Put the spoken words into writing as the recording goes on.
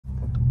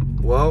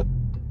Well,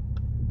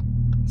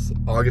 it's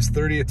August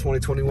 30th,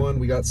 2021.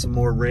 We got some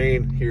more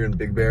rain here in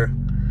Big Bear.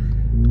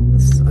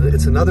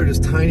 It's another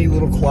just tiny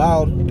little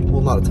cloud.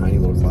 Well, not a tiny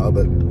little cloud,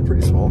 but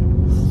pretty small.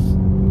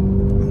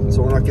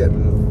 So we're not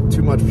getting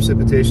too much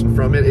precipitation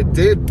from it. It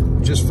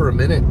did, just for a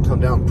minute, come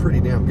down pretty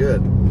damn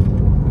good.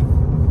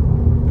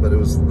 But it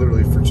was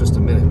literally for just a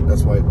minute.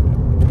 That's why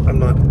I'm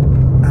not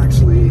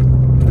actually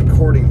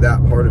recording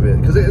that part of it.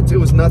 Because it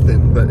was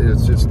nothing, but it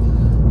was just,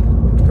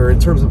 or in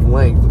terms of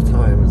length of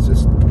time, it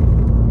was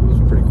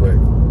pretty quick.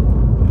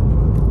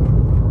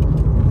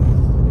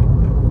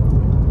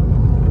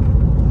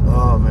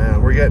 Oh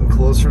man, we're getting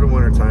closer to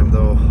wintertime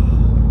though.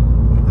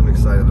 I'm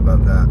excited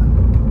about that.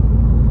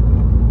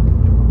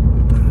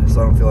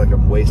 So I don't feel like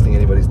I'm wasting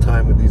anybody's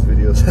time with these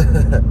videos.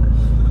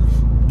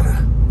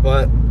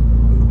 But,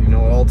 you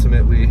know,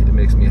 ultimately it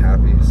makes me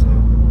happy, so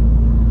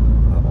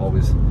I'll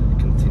always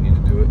continue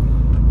to do it.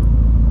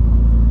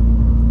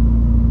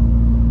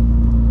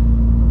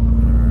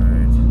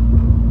 Alright.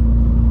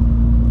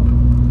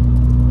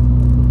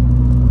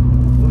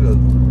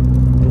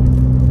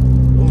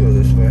 We'll go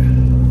this way.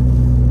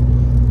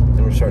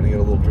 And we're starting to get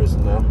a little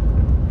drizzle now.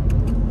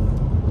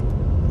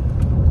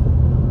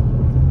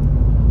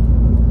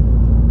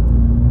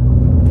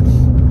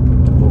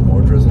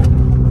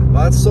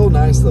 That's so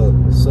nice though,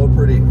 so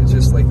pretty. It's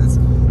just like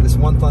this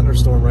one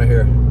thunderstorm right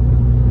here.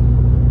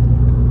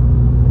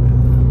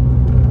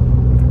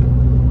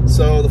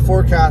 So the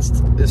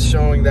forecast is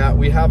showing that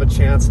we have a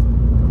chance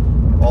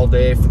all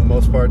day for the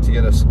most part to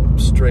get a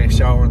stray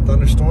shower and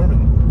thunderstorm,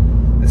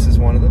 and this is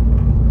one of them.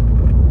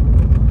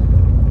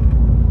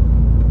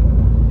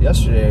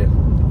 Yesterday,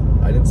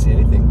 I didn't see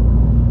anything.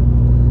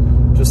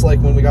 Just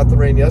like when we got the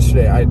rain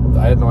yesterday, I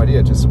had no idea,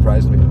 it just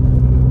surprised me.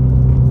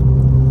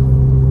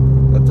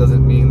 That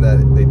doesn't mean that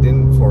they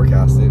didn't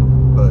forecast it,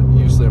 but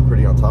usually I'm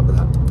pretty on top of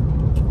that.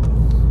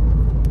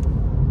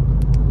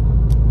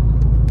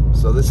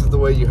 So this is the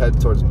way you head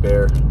towards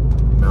Bear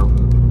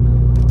Mountain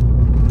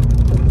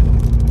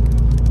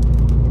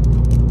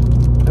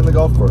and the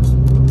golf course.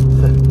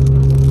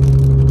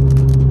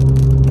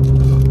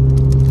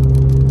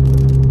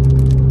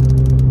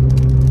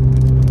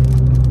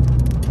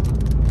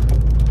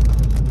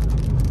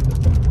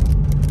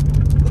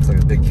 Looks like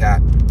a big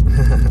cat.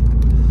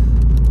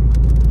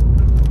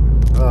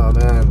 Oh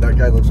man, that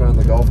guy lives around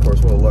the golf course.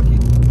 What a lucky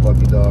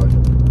dog.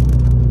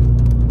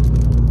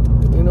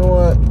 You know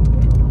what?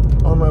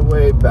 On my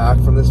way back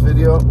from this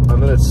video, I'm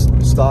gonna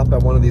stop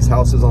at one of these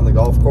houses on the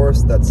golf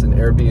course that's an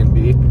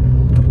Airbnb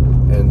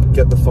and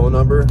get the phone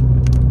number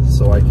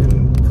so I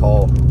can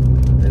call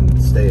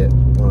and stay at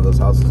one of those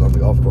houses on the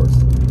golf course.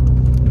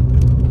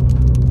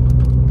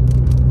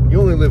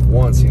 You only live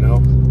once, you know?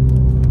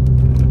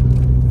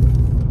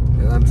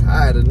 And I'm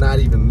tired of not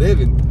even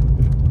living.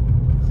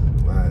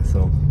 Alright,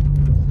 so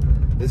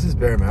this is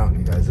Bear Mountain,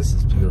 you guys. This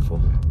is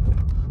beautiful.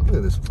 Look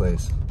at this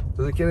place.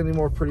 Does it get any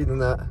more pretty than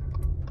that?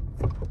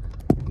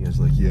 You guys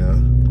are like, yeah,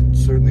 it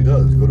certainly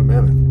does. Go to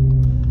Mammoth.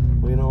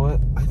 Well, you know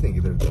what? I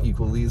think they're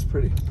equally as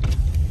pretty.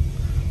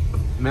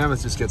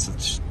 Mammoth just gets a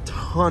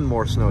ton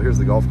more snow. Here's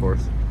the golf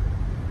course.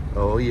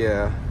 Oh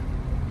yeah.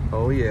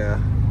 Oh yeah.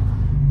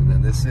 And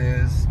then this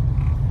is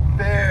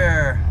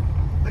Bear.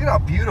 Look at how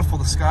beautiful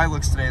the sky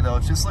looks today though.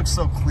 It just looks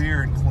so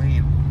clear and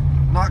clean.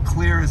 Not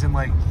clear as in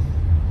like,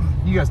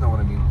 you guys know what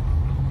I mean.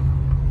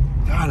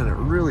 God, and it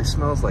really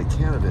smells like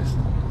cannabis.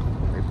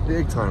 Like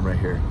big time right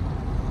here.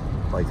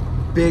 Like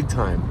big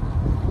time.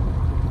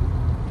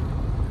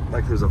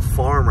 Like there's a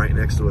farm right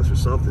next to us or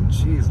something.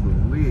 Jeez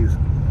Louise.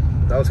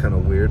 That was kind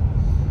of weird.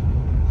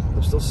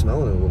 I'm still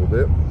smelling it a little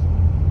bit.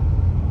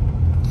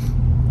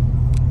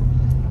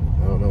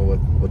 I don't know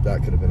what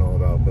that could have been all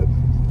about, but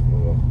oh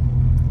well.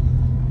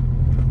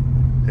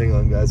 Hang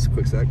on guys,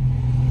 quick sec.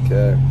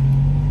 Okay.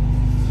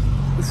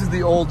 This is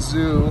the old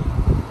zoo.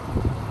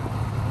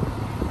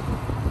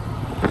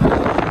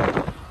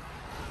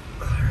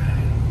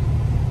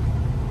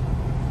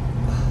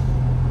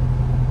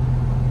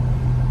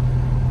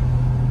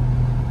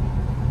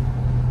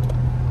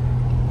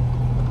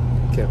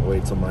 Can't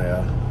wait till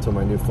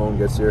my new phone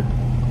gets here.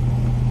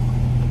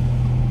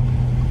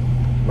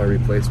 My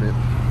replacement.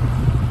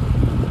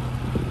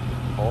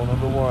 Hole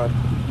number one.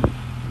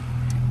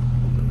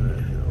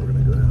 Alright, we're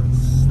gonna go down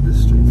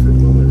this street for a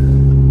moment.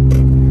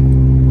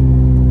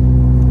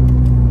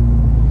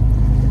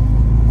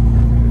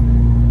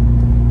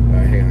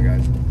 Alright, hang on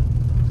guys.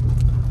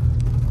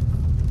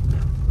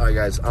 Alright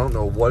guys, I don't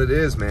know what it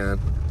is, man,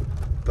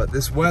 but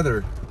this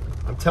weather,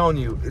 I'm telling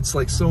you, it's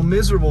like so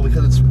miserable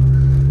because it's,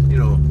 you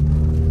know,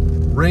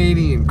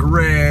 rainy and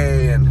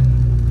gray and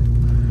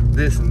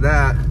this and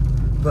that,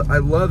 but I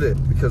love it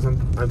because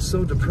I'm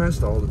so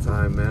depressed all the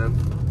time, man.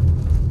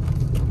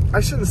 I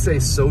shouldn't say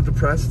so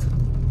depressed.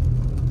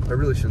 I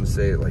really shouldn't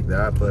say it like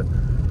that, but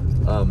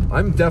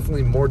I'm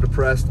definitely more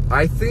depressed,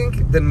 I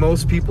think, than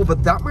most people,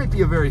 but that might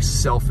be a very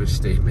selfish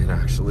statement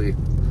actually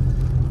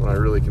when I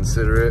really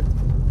consider it,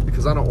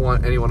 because I don't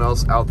want anyone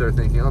else out there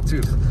thinking, oh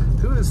dude,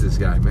 who is this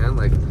guy, man?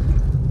 Like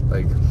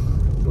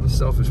what a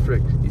selfish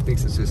prick. He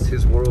thinks it's just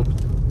his world.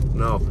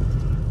 No,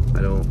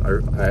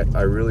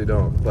 I really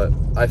don't. But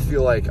I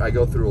feel like I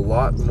go through a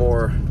lot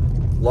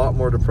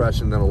more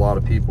depression than a lot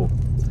of people.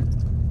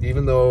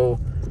 Even though,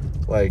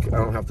 like,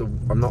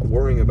 I'm not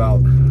worrying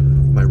about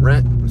my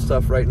rent and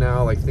stuff right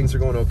now. Like, things are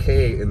going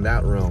okay in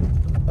that realm.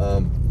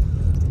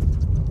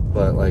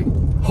 But like,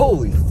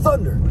 holy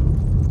thunder!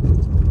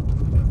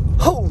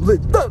 Holy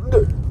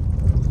thunder!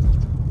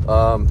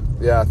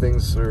 Yeah,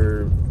 things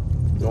are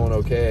going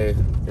okay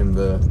in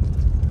the,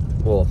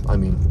 well, I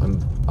mean,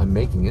 I'm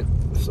making it,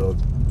 so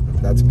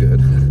that's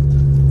good.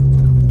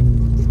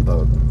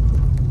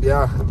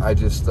 Yeah, I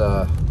just,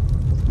 I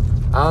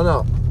don't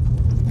know.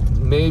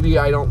 Maybe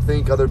I don't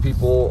think other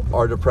people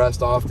are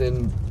depressed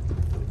often,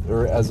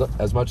 or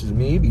as much as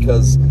me,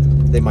 because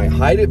they might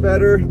hide it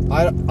better.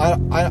 I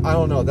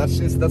don't know. That's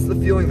the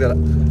feeling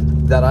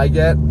that I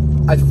get.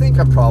 I think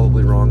I'm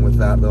probably wrong with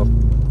that, though.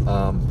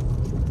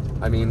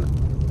 I mean,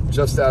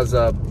 just as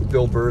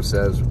Bill Burr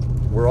says,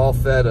 we're all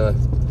fed a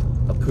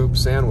poop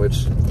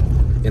sandwich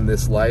in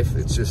this life.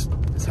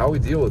 It's how we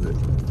deal with it,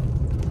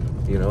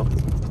 you know?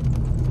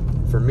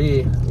 For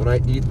me, when I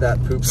eat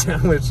that poop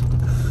sandwich,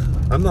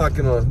 I'm not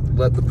gonna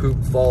let the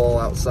poop fall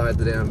outside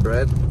the damn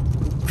bread.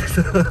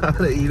 I'm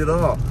gonna eat it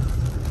all,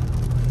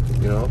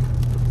 you know?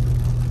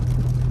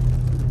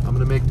 I'm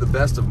gonna make the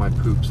best of my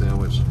poop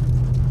sandwich.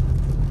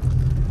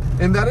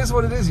 And that is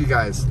what it is, you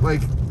guys.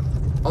 Like,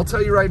 I'll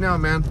tell you right now,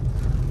 man,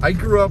 I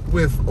grew up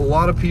with a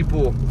lot of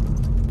people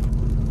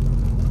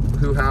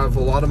who have a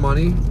lot of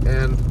money,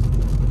 and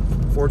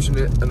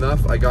fortunate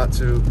enough, I got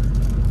to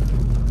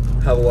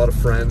have a lot of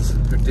friends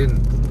who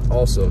didn't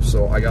also.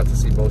 So I got to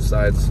see both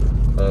sides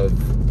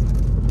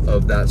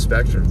of that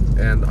spectrum.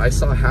 And I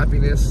saw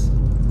happiness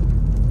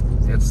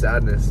and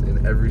sadness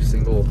in every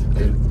single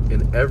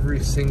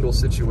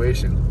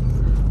situation.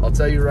 I'll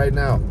tell you right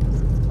now,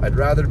 I'd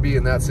rather be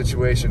in that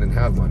situation and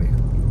have money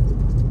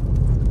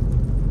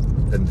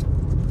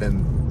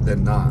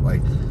than not.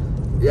 Like,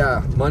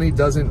 yeah, money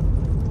doesn't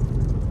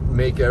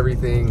make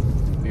everything,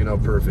 you know,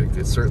 perfect.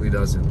 It certainly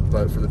doesn't.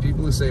 But for the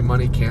people who say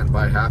money can't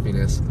buy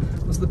happiness,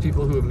 those are the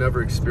people who have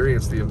never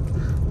experienced the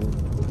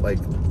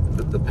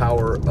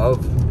power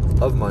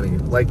of money.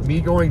 Like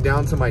me going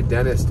down to my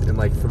dentist in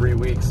like 3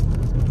 weeks,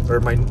 or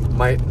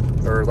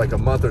or like a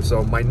month or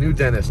so. My new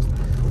dentist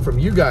from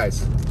you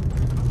guys,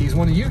 he's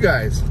one of you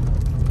guys.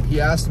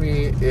 He asked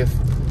me if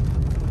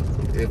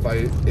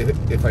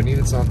I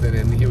needed something,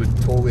 and he would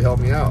totally help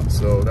me out.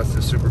 So that's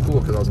just super cool,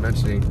 because I was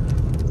mentioning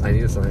I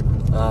needed something.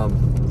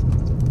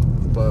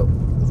 But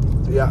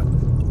yeah,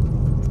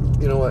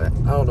 you know what?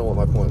 I don't know what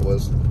my point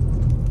was.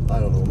 I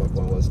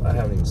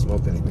haven't even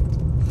smoked anything,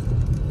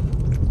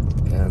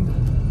 and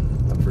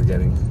I'm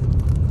forgetting.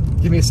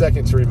 Give me a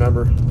second to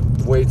remember.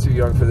 Way too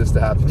young for this to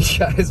happen, you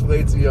guys.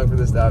 Way too young for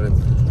this to happen.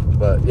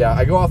 But yeah,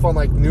 I go off on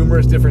like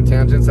numerous different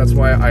tangents. That's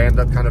why I end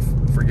up kind of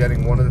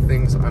forgetting one of the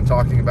things I'm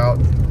talking about,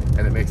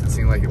 and it makes it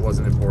seem like it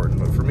wasn't important.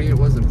 But for me, it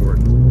was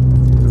important,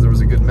 because there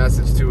was a good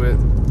message to it.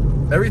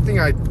 Everything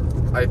I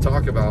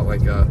talk about,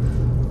 like,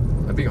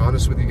 I'm being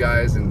honest with you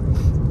guys, and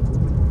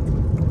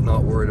I'm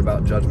not worried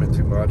about judgment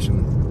too much,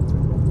 and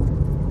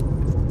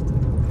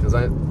because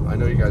I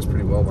know you guys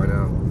pretty well by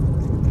now,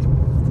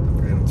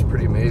 and it's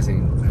pretty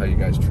amazing how you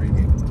guys treat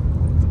me.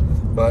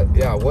 But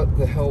yeah, what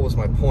the hell was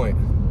my point?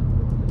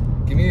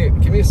 Give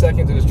me a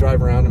second to just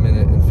drive around a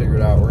minute and figure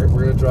it out. We're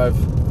gonna drive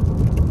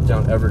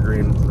down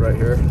Evergreen right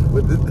here.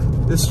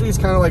 This street's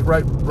kind of like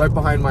right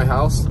behind my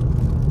house.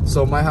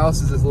 So my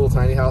house is this little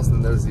tiny house,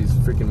 and there's these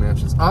freaking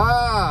mansions.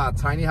 Ah,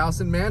 tiny house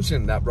and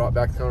mansion. That brought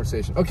back the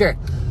conversation. Okay,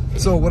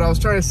 so what I was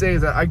trying to say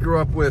is that I grew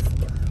up with,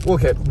 well,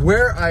 okay,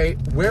 where I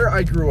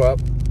grew up,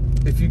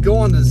 if you go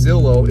on to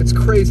Zillow, it's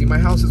crazy. My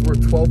house is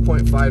worth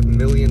 $12.5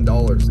 million.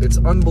 It's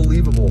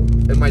unbelievable.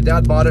 And my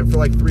dad bought it for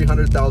like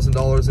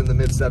 $300,000 in the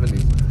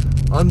mid-70s.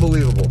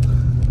 Unbelievable.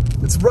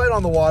 It's right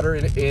on the water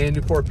in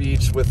Newport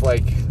Beach, with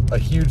like a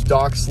huge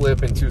dock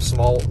slip and two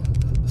small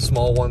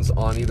ones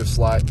on either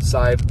side.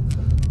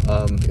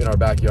 In our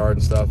backyard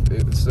and stuff.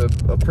 It's a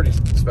pretty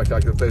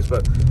spectacular place.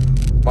 But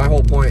my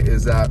whole point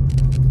is that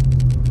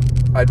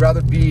I'd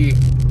rather be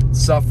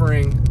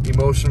suffering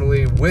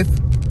emotionally with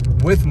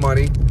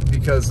money,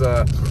 because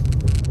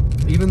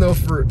even though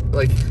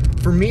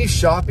for me,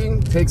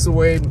 shopping takes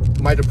away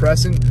my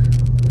depression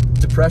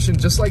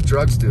just like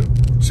drugs do.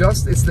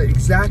 It's the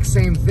exact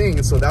same thing,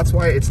 and so that's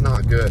why it's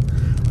not good.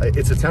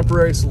 It's a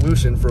temporary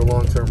solution for a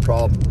long-term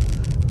problem.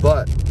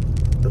 But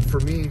for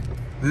me,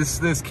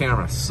 this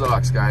camera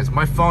sucks, guys.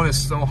 My phone is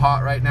so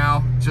hot right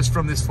now, just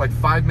from this like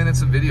 5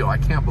 minutes of video. I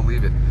can't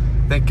believe it.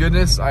 Thank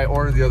goodness I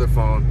ordered the other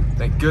phone.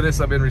 Thank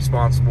goodness I've been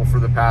responsible for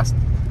the past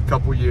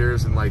couple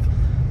years, and like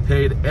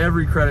paid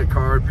every credit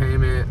card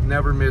payment,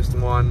 never missed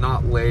one,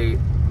 not late,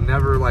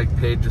 never like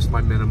paid just my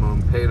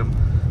minimum, paid them.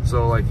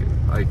 So like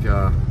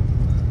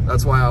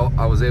that's why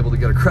I was able to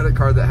get a credit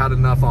card that had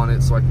enough on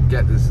it so I could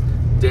get this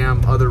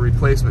damn other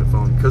replacement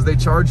phone, because they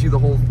charge you the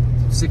whole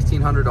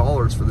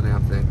 $1,600 for the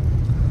damn thing.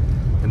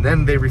 And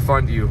then they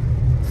refund you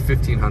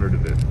 $1,500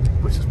 of it,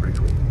 which is pretty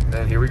cool.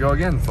 And here we go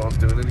again. Phone's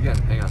doing it again.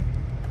 Hang on.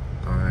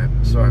 All right,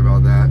 sorry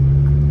about that.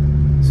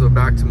 So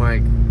back to my,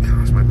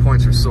 gosh, my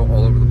points are so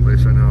all over the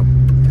place right now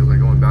because I'm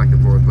going back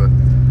and forth, but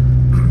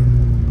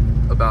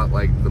about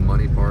like the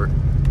money part.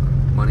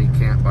 Money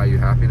can't buy you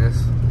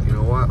happiness. You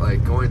know what?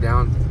 Like going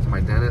down to my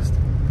dentist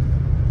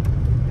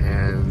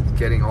and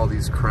getting all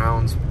these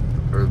crowns,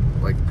 or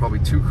like probably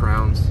 2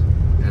 crowns,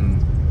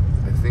 and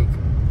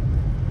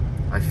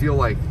I feel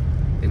like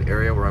an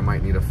area where I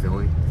might need a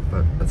filling,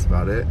 but that's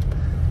about it.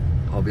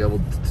 I'll be able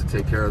to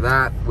take care of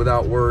that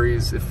without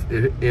worries.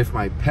 If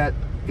my pet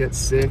gets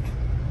sick,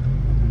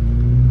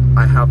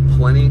 I have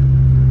plenty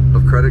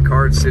of credit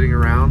cards sitting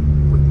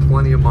around with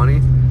plenty of money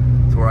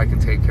to where I can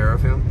take care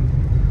of him.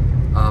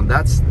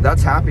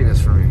 That's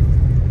happiness for me.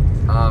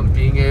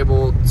 Being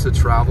able to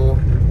travel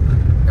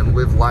and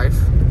live life,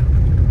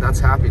 that's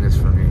happiness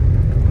for me.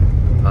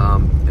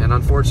 And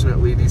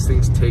unfortunately, these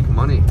things take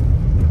money.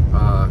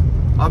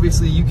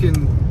 Obviously, you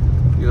can,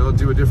 you know,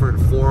 do a different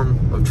form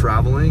of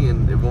traveling,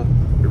 and it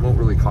won't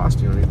really cost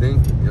you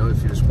anything, you know, if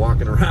you're just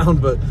walking around.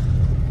 But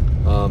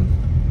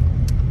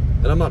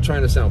and I'm not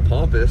trying to sound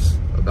pompous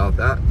about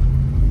that,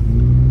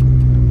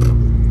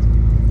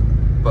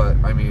 but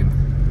I mean,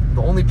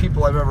 the only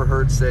people I've ever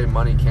heard say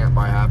money can't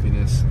buy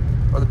happiness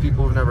are the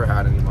people who've never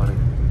had any money,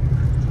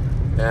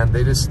 and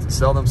they just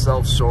sell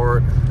themselves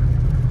short.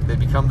 They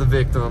become the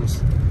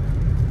victims,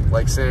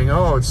 like saying,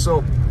 oh,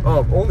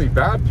 only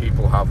bad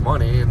people have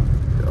money, and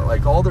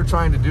like all they're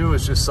trying to do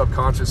is just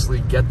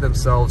subconsciously get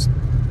themselves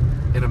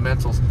in a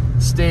mental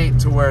state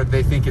to where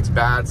they think it's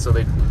bad,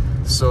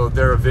 so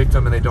they're a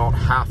victim and they don't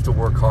have to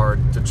work hard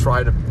to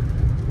try to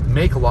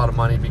make a lot of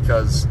money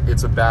because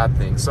it's a bad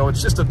thing. So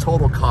it's just a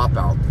total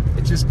cop-out.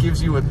 It just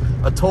gives you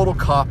a total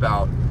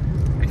cop-out,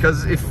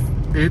 because if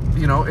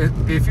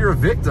you're a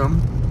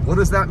victim, what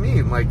does that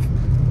mean? Like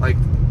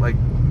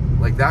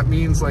that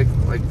means like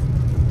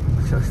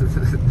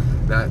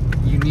that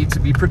you need to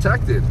be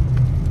protected.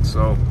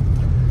 So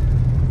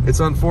it's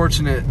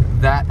unfortunate,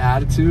 that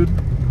attitude.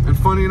 And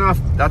funny enough,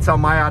 that's how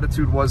my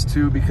attitude was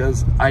too,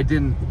 because I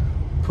didn't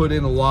put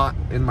in a lot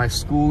in my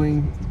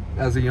schooling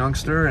as a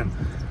youngster, and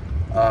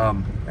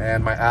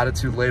my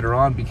attitude later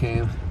on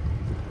became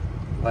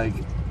like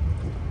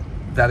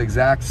that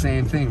exact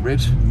same thing.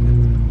 Rich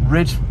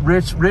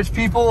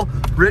people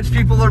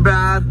are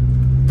bad.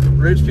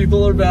 Rich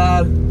people are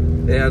bad.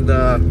 And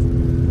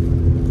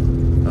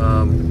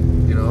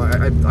you know,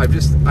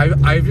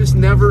 I've just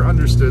never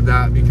understood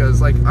that,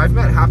 because like I've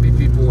met happy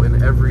people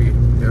in every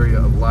area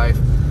of life,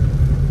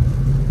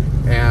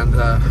 and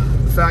the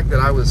fact that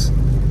I was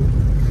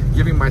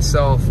giving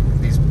myself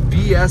these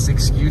BS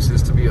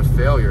excuses to be a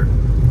failure.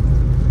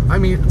 I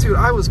mean, dude,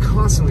 I was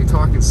constantly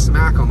talking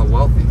smack on the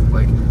wealthy,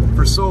 like,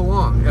 for so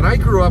long. And I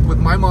grew up with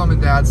my mom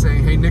and dad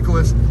saying, hey,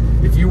 Nikkolas,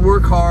 if you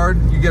work hard,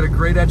 you get a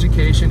great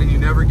education, and you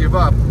never give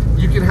up,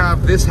 you can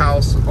have this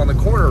house on the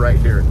corner right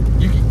here.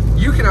 You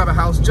can have a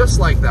house just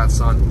like that,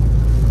 son.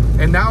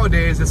 And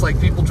nowadays, it's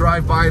like people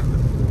drive by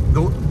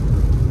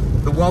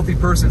the wealthy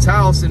person's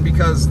house, and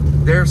because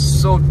they're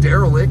so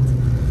derelict,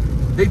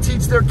 they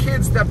teach their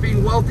kids that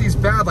being wealthy is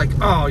bad. Like,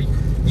 oh,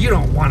 you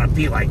don't want to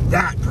be like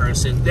that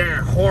person.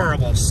 They're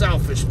horrible,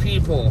 selfish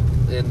people.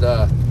 And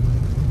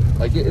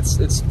like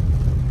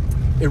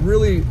it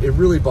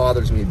really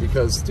bothers me,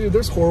 because, dude,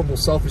 there's horrible,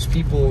 selfish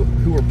people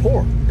who are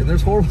poor, and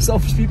there's horrible,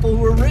 selfish people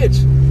who are rich.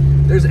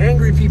 There's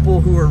angry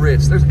people who are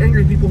rich. There's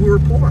angry people who are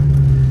poor.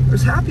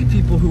 There's happy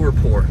people who are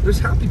poor. There's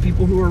happy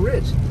people who are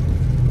rich.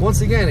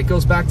 Once again, it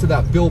goes back to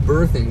that Bill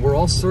Burr thing. We're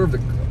all served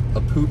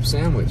a poop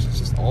sandwich. It's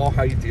just all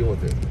how you deal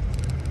with it.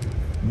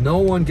 No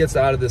one gets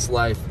out of this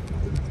life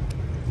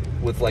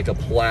with like a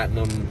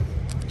platinum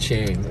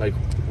chain. Like,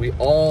 we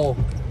all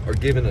are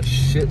given a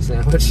shit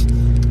sandwich,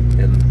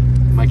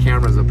 and my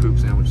camera's a poop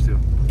sandwich too.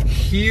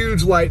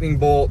 Huge lightning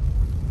bolt,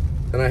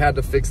 and I had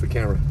to fix the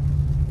camera.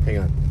 Hang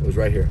on, it was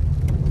right here.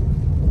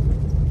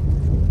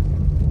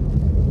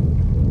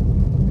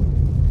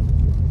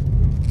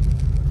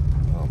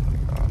 Oh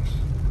my gosh.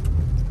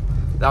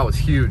 That was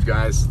huge,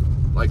 guys.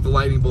 Like, the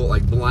lightning bolt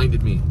like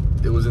blinded me.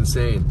 It was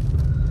insane.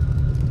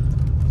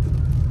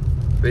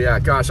 But yeah,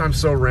 gosh, I'm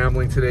so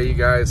rambling today, you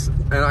guys.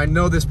 And I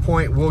know this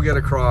point will get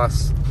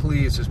across.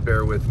 Please just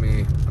bear with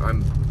me.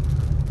 I'm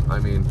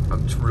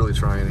really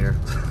trying here.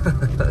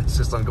 It's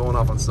just I'm going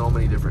off on so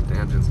many different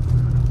tangents.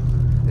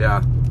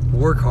 Yeah,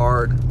 work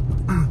hard.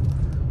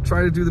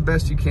 Try to do the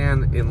best you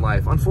can in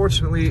life.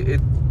 Unfortunately,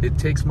 it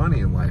takes money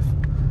in life.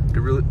 It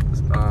really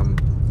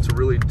to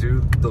really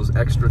do those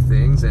extra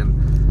things and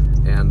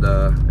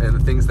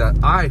the things that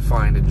I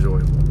find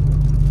enjoyable.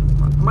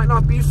 It might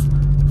not be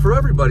for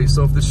everybody,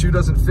 so if the shoe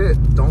doesn't fit,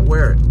 don't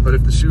wear it. But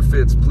if the shoe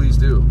fits, please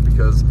do,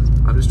 because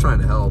I'm just trying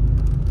to help.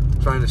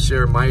 Trying to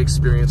share my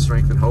experience,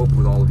 strength, and hope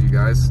with all of you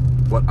guys,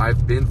 what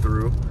I've been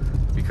through,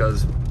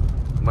 because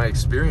my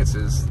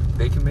experiences,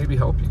 they can maybe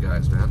help you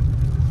guys, man.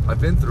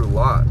 I've been through a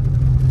lot,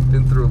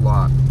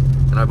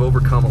 and I've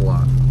overcome a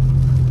lot.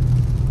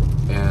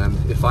 And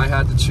if I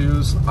had to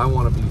choose, I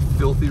want to be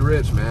filthy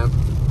rich, man.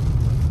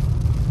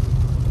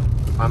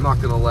 I'm not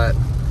gonna let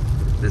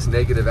this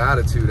negative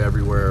attitude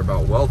everywhere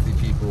about wealthy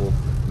people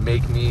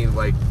make me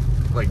like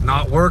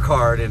not work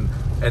hard and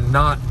and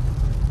not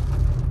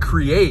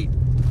create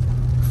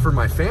for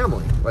my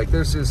family. Like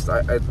there's just,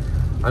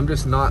 I'm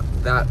just not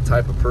that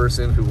type of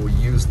person who will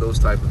use those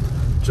type of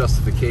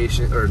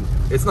justification, or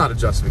it's not a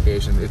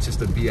justification, it's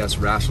just a BS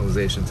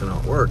rationalization to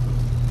not work,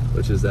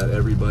 which is that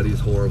everybody's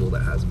horrible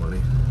that has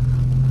money.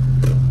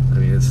 I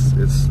mean, it's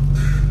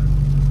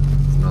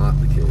not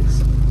the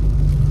case.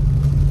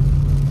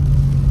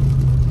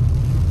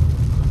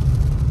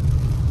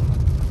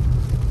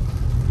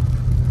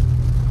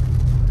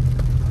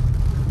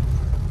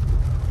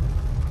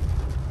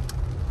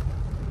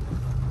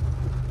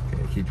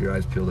 Okay, keep your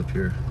eyes peeled up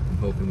here. I'm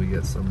hoping we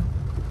get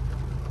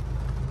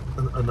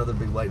another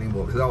big lightning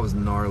bolt, because that was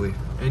gnarly.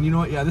 And you know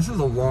what? Yeah, this is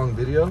a long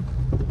video,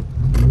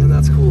 and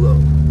that's cool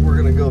though. We're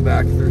gonna go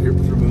back through here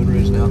through Moon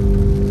Ridge now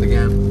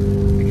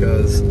again,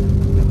 because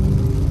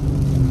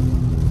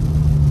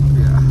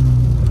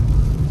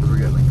we're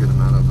getting a good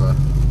amount of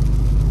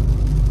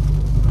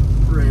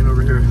rain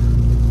over here.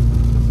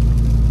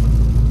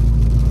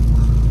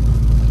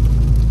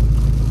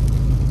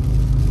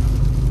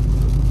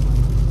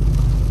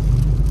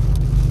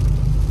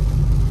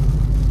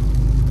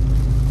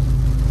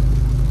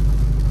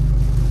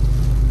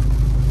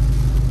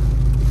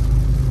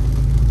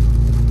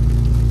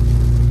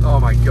 Oh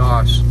my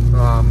gosh.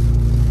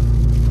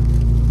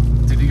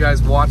 Did you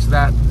guys watch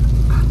that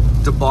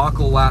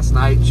debacle last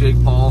night,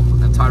 Jake Paul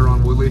and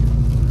Tyron Woodley?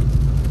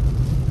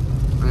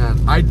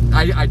 Man,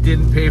 I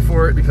didn't pay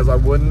for it because I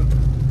wouldn't,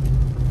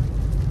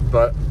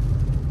 but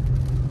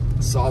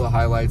saw the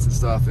highlights and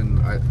stuff, and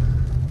I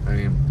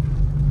mean,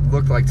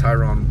 looked like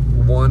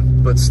Tyron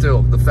won, but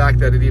still, the fact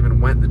that it even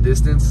went the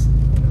distance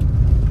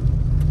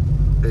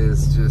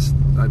is just,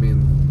 I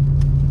mean,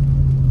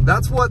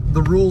 that's what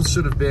the rules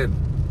should have been.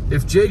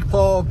 If Jake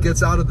Paul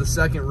gets out of the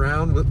second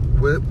round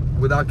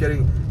without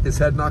getting his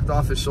head knocked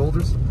off his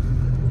shoulders,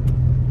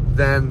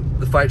 then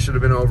the fight should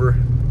have been over,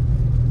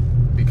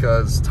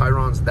 because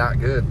Tyron's that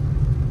good.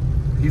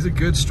 He's a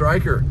good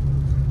striker,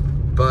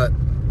 but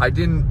I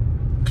didn't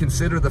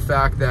consider the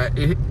fact that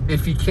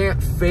if he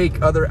can't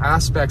fake other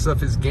aspects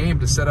of his game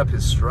to set up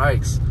his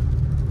strikes,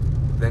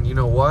 then you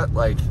know what,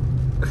 like,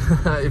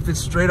 if it's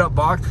straight up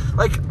box,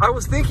 like I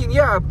was thinking,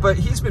 yeah, but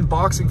he's been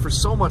boxing for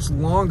so much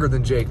longer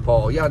than Jake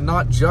Paul. Yeah,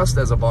 not just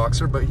as a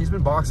boxer, but he's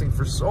been boxing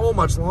for so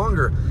much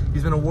longer.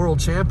 He's been a world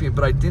champion,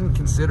 but I didn't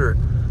consider,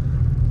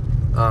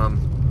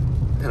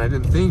 and I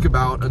didn't think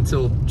about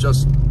until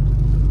just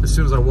as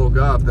soon as I woke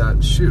up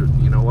that, shoot,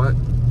 you know what?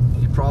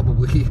 He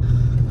probably,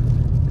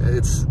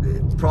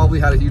 it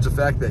probably had a huge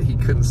effect that he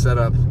couldn't set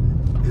up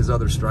his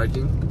other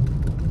striking.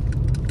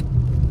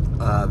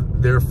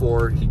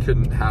 Therefore, he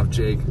couldn't have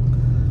Jake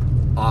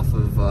off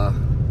of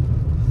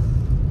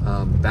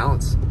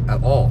balance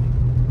at all.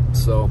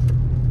 So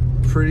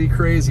pretty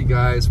crazy,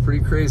 guys,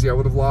 pretty crazy. I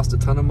would have lost a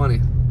ton of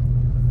money.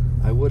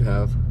 I would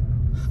have.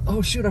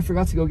 Oh shoot, I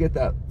forgot to go get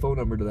that phone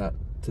number to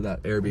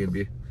that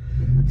Airbnb.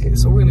 Okay,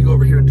 so we're gonna go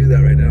over here and do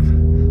that right now.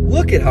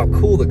 Look at how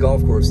cool the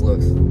golf course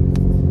looks.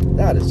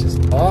 That is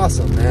just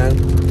awesome, man.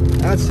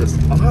 That's just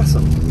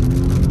awesome.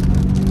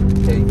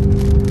 Okay,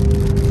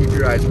 keep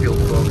your eyes peeled,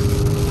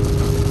 folks.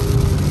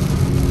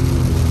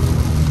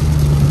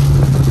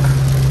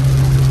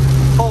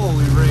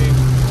 Holy rain.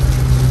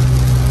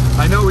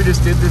 I know we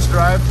just did this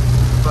drive,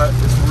 but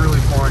it's really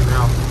pouring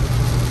now.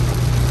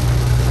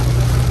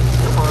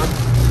 Come on.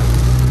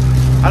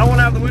 I don't want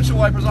to have the windshield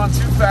wipers on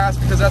too fast,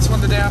 because that's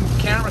when the damn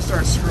camera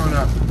starts screwing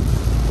up.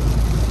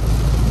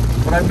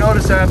 But I've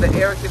noticed I have the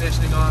air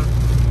conditioning on.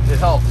 It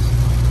helps.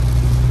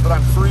 But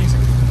I'm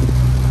freezing.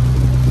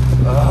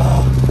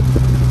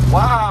 Oh,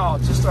 wow,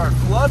 it just started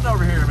flooding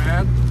over here,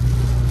 man.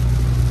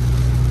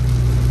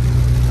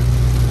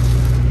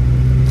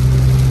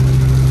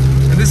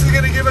 And this is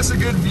going to give us a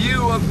good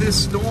view of this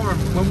storm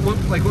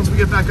like once we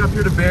get back up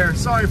here to Bear.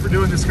 Sorry for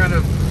doing this kind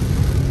of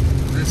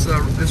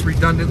this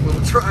redundant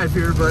little drive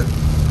here, but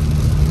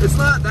it's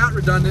not that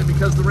redundant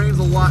because the rain's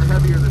a lot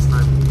heavier this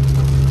time.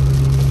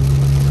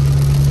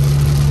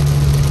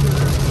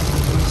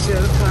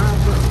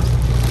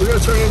 We're going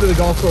to turn into the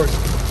golf course.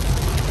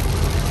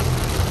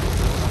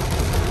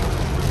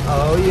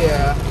 Oh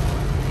yeah.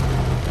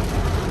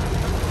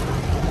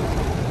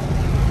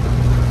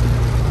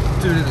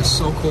 Dude, it is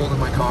so cold in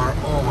my car.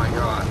 Oh my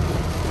god.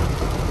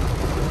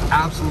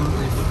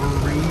 Absolutely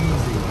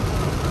freezing.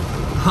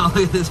 Oh,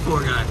 look at this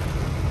poor guy.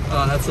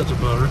 Oh, that's such a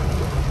bummer.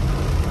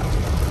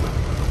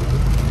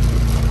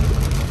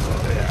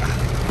 Oh yeah.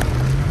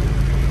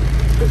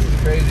 This is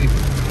crazy.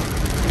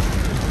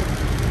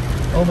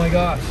 Oh my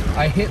gosh.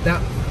 I hit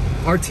that.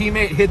 Our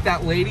teammate hit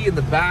that lady in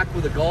the back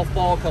with a golf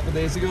ball a couple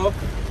days ago.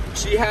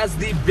 She has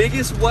the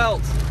biggest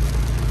welt.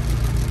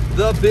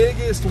 The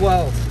biggest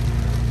welt.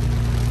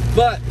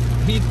 But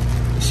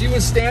she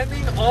was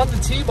standing on the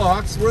tee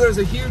box where there's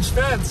a huge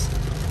fence,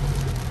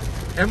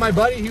 and my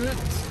buddy, he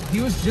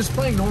was just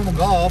playing normal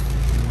golf,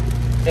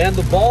 and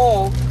the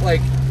ball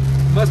like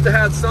must have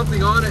had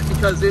something on it,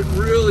 because it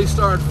really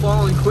started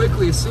falling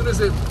quickly as soon as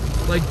it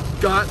like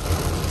got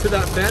to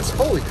that fence.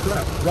 Holy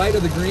crap, right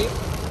of the green.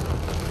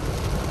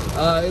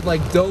 It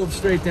like dove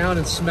straight down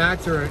and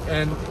smacked her,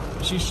 and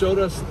she showed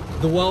us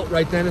the welt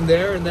right then and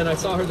there, and then I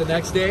saw her the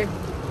next day.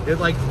 It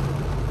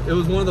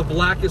was one of the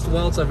blackest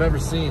welts I've ever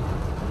seen.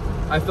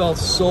 I felt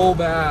so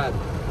bad.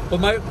 But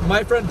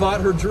my friend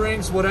bought her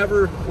drinks,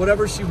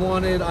 whatever she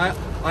wanted.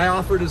 I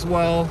offered as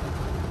well.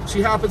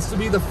 She happens to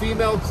be the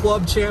female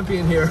club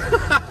champion here.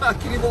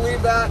 Can you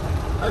believe that?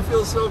 I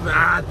feel so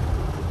bad.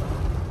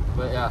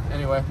 But yeah,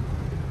 anyway,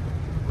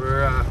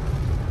 we're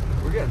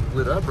getting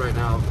lit up right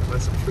now by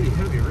some pretty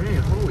heavy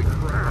rain. Holy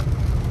crap.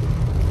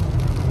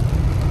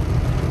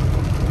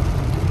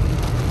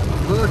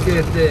 Look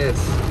at this.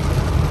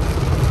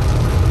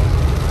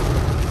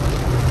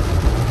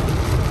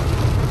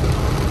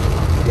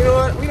 You know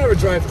what? We never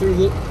drive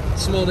through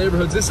small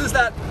neighborhoods. This is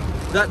that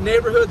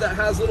neighborhood that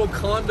has little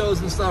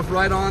condos and stuff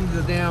right on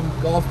the damn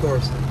golf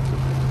course.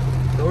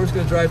 So we're just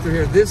gonna drive through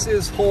here. This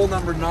is hole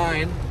number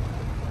 9,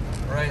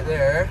 right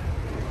there.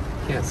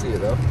 Can't see it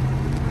though.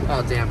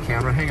 Oh, damn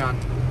camera, hang on.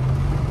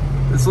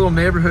 This little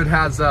neighborhood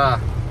has a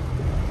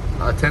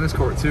tennis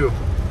court too,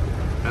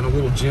 and a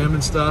little gym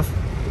and stuff.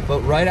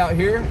 But right out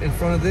here in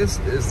front of this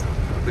is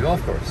the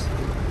golf course.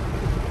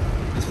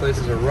 These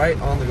places are right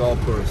on the golf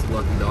course,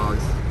 lucky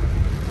dogs.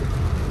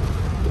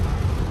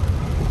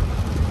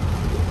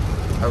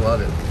 I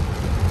love it.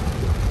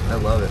 I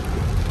love it.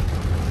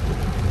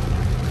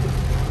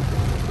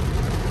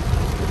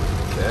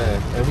 Okay,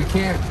 and we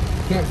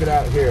can't get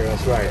out here.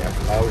 That's right.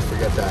 I always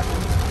forget that.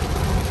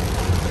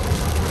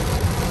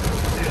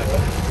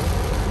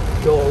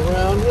 Yeah. Go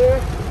around here.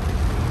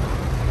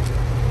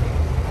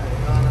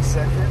 Hang on a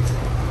second.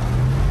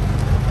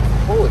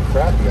 Holy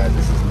crap, you guys!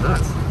 This is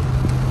nuts.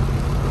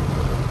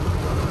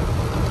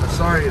 I'm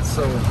sorry it's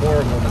so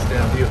horrible in this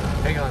damn view.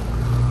 Hang on.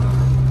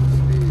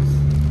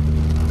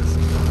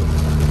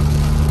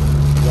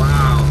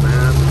 Wow,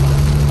 man.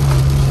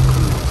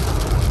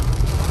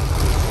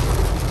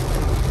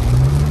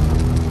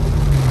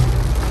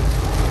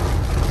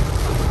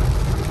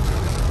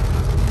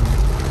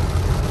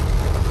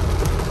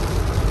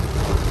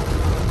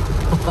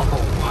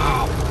 Oh,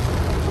 wow.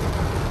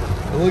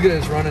 And look at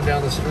us running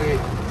down the street.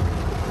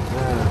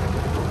 Man.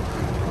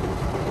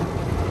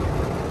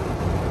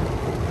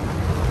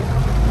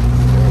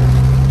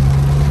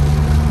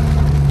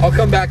 I'll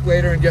come back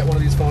later and get one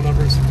of these phone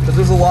numbers, because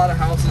there's a lot of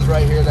houses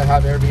right here that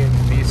have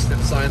Airbnb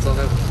signs on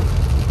them,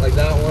 like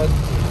that one.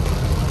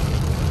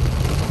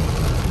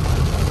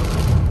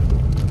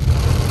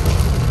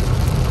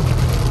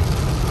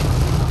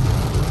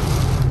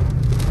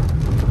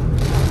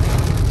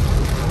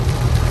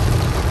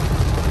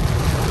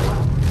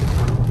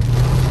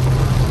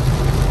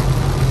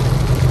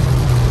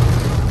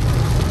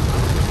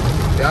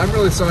 Yeah, I'm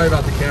really sorry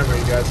about the camera,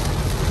 you guys.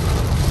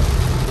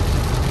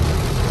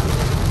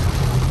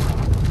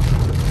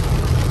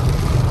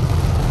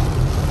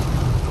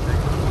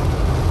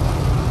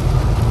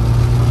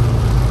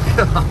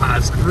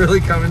 It's really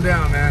coming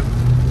down, man.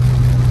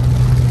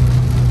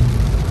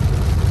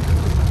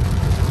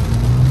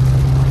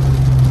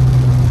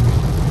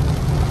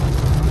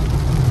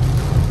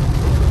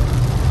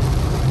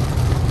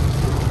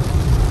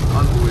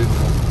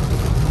 Unbelievable.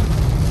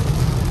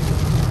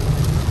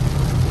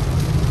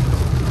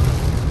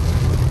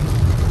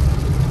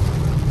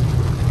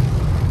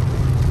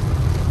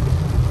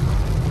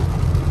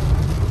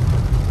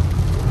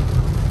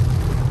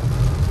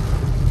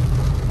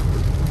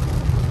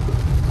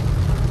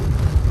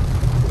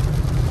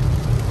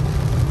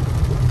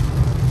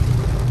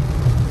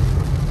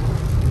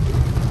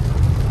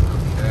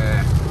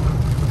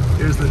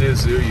 The new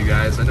zoo, you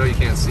guys. I know you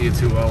can't see it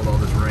too well with all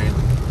this rain.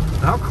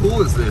 How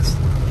cool is this?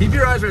 Keep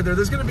your eyes right there.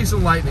 There's going to be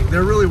some lightning.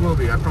 There really will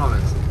be, I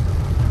promise.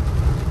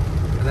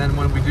 And then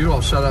when we do, I'll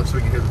shut up so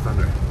we can hear the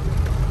thunder.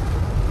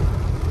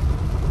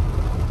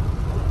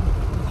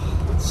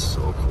 Oh, it's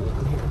so cool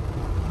in here.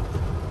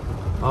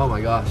 Oh my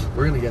gosh.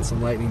 We're going to get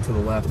some lightning to the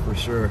left for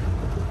sure.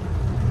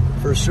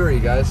 For sure, you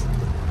guys.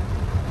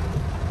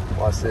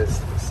 Watch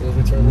this. As soon as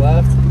we turn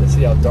left, let's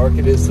see how dark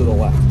it is to the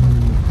left.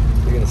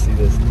 You're going to see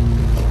this.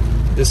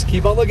 Just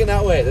keep on looking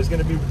that way. There's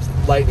going to be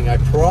lightning, I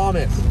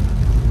promise.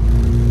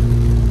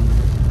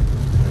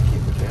 I'll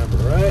keep the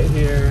camera right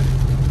here.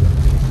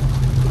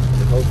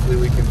 And hopefully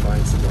we can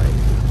find some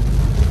lightning.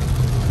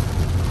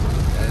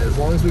 And as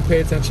long as we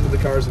pay attention to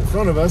the cars in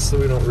front of us so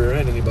we don't rear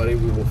end anybody,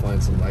 we will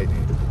find some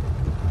lightning.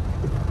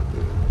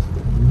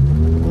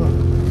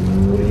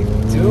 What are you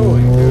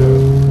doing,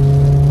 dude?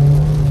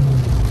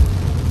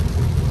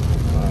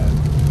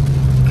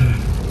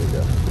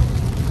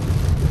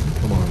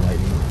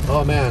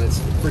 Oh man, it's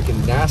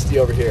freaking nasty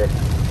over here.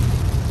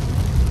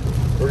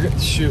 We're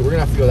gonna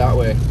have to go that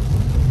way.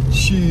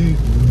 Shoot.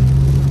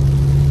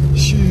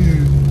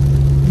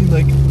 You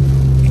like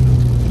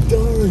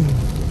dying.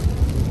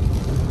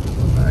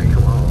 Alright,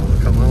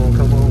 come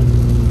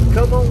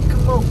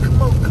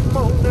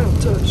on now,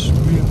 touch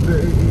me,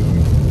 baby.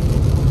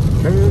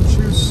 Can't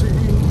you see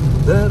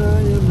that I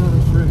am not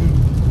afraid?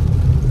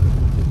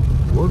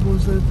 What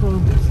was that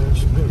promise that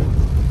you made?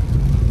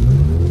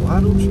 Why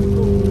don't you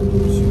know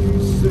what she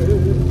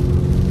said?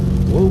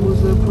 What was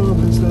that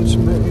promise that you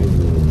made?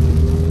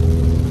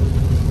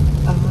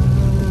 I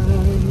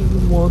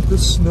want the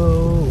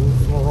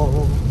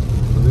snowfall,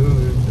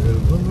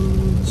 and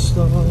won't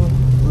stop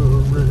the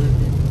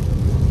rain.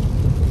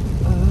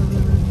 I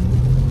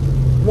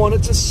want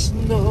it to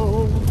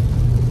snow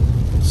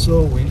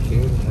so we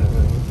can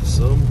have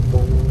some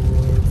more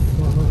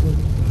fun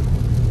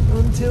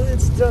until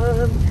it's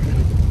done.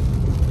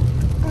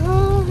 I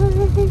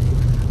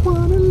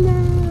wanna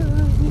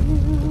love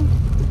you.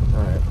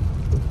 Alright.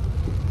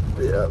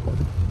 Yeah.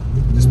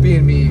 Just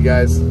being me, you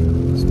guys.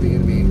 Just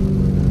being me.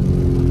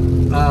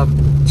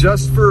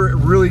 Just for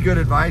really good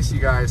advice, you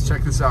guys,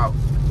 check this out.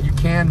 You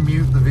can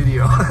mute the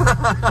video.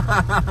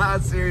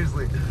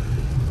 Seriously.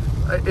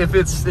 If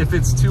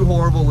it's too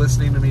horrible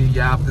listening to me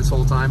yap this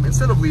whole time,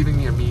 instead of leaving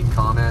me a mean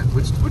comment,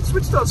 which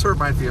does hurt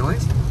my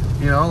feelings,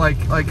 you know,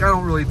 like I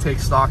don't really take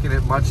stock in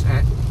it much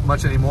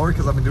anymore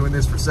because I've been doing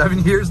this for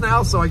 7 years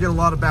now, so I get a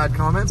lot of bad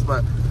comments.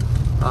 But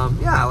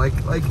yeah, like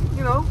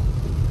you know,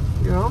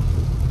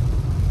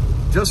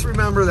 just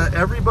remember that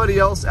everybody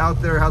else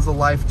out there has a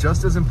life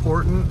just as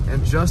important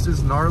and just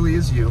as gnarly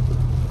as you,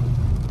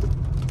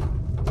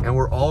 and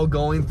we're all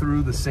going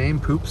through the same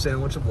poop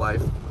sandwich of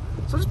life.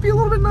 So just be a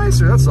little bit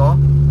nicer, that's all.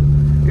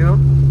 You know?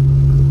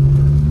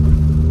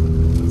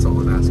 That's all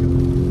I'm asking.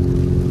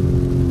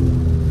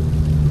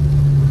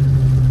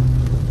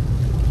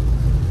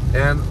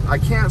 And I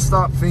can't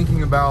stop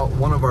thinking about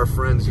one of our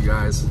friends, you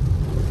guys.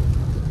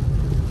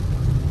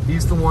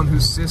 He's the one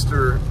whose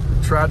sister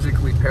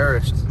tragically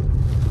perished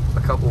a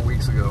couple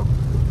weeks ago,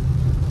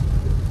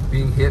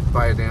 being hit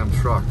by a damn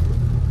truck.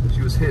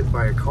 She was hit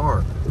by a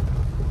car.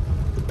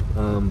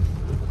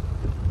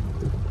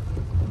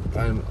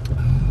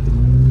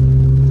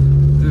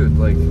 Dude,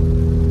 like,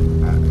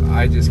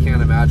 I just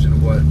can't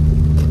imagine what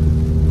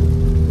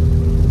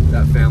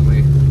that family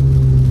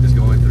is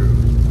going through.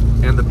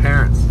 And the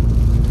parents.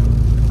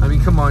 I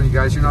mean, come on, you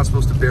guys, you're not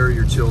supposed to bury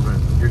your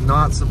children. You're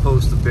not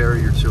supposed to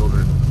bury your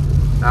children.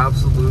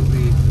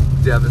 Absolutely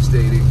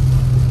devastating.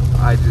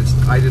 I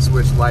just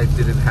wish life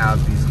didn't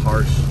have these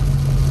harsh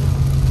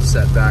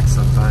setbacks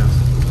sometimes.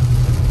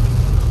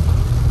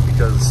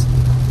 Because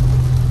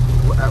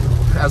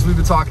as we've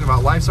been talking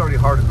about, life's already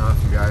hard enough,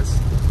 you guys.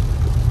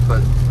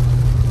 But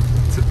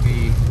to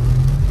be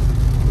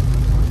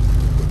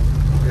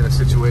in a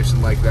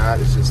situation like that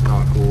is just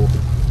not cool.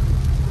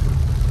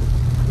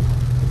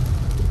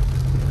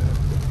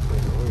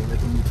 We're gonna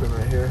make a U-turn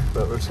right here,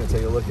 but we're just gonna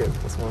take a look at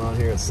what's going on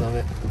here at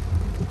Summit.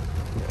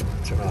 Yeah,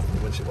 turn off the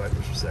windshield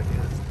wipers for a second.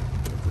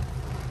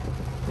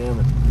 Damn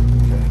it.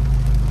 Okay.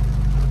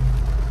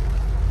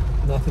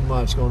 Nothing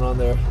much going on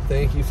there.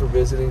 Thank you for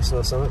visiting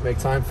Snow Summit. Make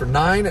time for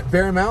 9 at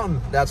Bear Mountain.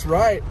 That's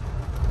right.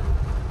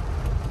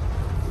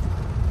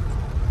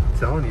 I'm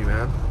telling you,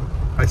 man.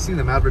 I see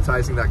them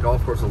advertising that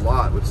golf course a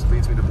lot, which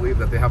leads me to believe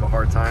that they have a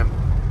hard time,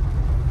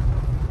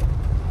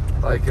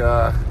 like,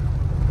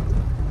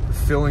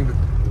 filling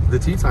the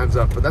tee times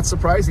up. But that's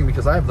surprising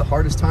because I have the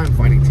hardest time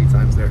finding tee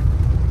times there.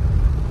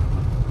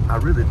 I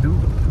really do.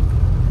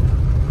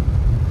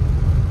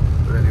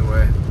 But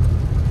anyway,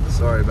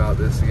 sorry about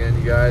this again,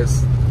 you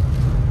guys.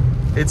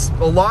 It's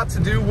a lot to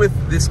do with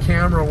this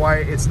camera, why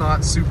it's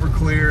not super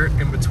clear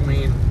in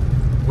between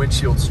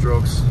windshield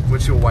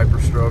wiper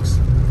strokes.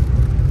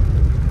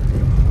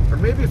 Or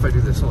maybe if I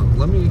do this one,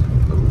 let me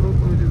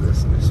do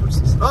this. Let me switch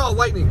this. Oh,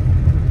 lightning!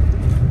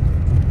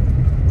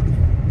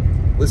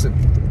 Listen.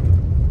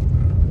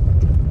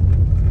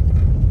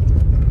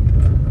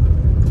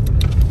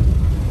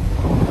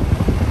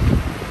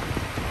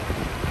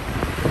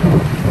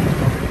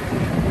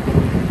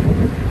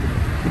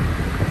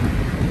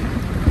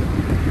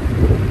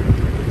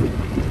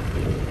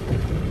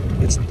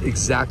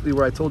 Exactly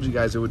where I told you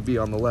guys it would be,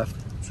 on the left.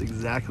 It's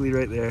exactly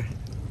right there.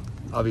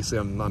 Obviously,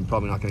 I'm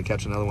probably not going to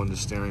catch another one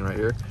just staring right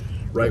here,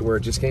 right where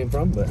it just came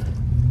from, but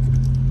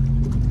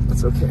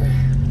that's okay.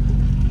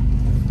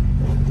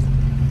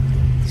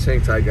 Just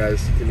hang tight,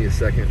 guys. Give me a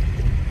second.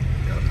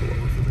 Gotta pull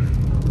over for there.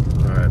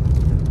 All right.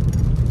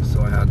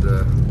 So I had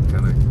to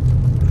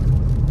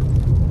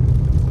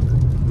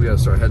we gotta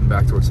start heading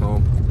back towards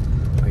home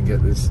and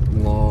get this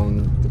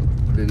long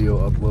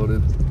video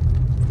uploaded.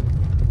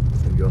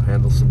 Go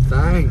handle some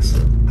things.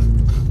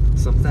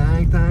 Some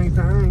things.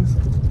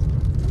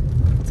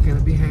 It's gonna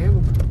be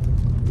handled.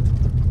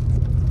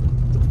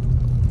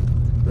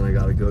 Then I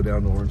gotta go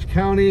down to Orange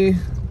County.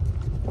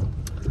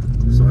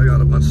 So I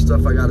got a bunch of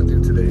stuff I gotta do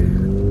today.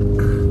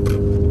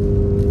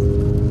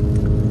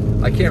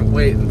 I can't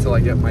wait until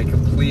I get my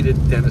completed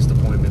dentist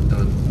appointment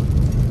done.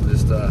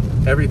 Just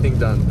everything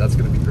done. That's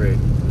gonna be great.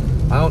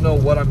 I don't know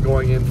what I'm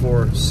going in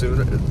for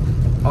sooner.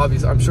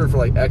 Obviously, I'm sure for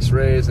like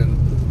x-rays and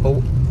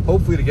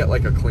hopefully to get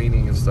like a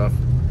cleaning and stuff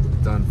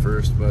done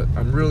first. But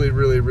I'm really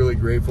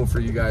grateful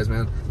for you guys,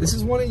 man. This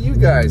is one of you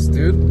guys,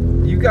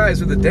 dude. You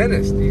guys are the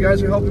dentist. You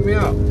guys are helping me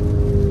out.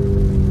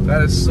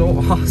 That is so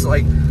awesome.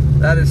 Like,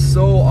 that is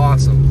so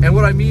awesome. And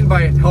what I mean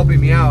by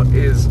helping me out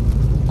is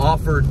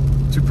offered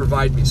to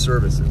provide me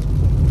services.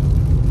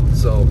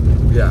 So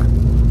yeah,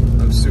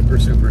 I'm super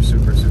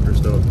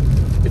stoked.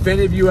 If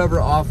any of you ever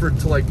offered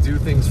to like do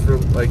things for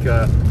like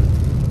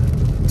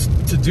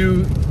to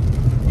do,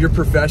 your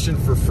profession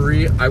for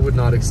free, I would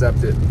not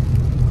accept it.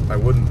 I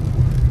wouldn't.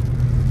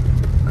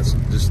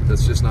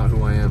 That's just not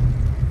who I am.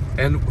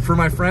 And for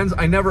my friends,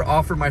 I never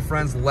offer my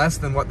friends less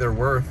than what they're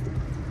worth.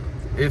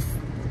 If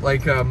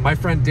like my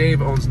friend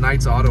Dave owns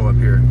Knight's Auto up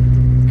here,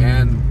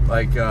 and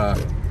like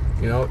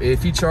you know,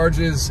 if he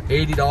charges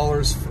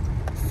 $80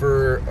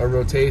 for a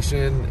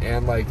rotation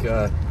and like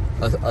a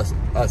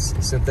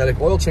synthetic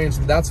oil change,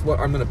 that's what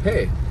I'm gonna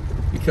pay.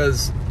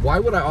 Because why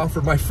would I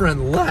offer my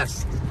friend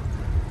less?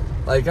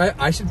 Like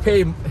I should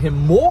pay him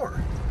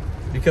more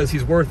because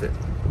he's worth it.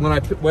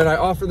 When I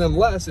offer them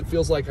less, it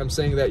feels like I'm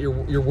saying that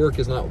your work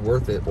is not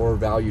worth it or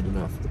valued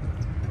enough.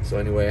 So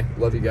anyway,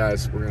 love you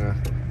guys. We're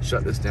gonna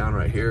shut this down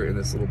right here in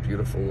this little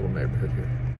beautiful little neighborhood here.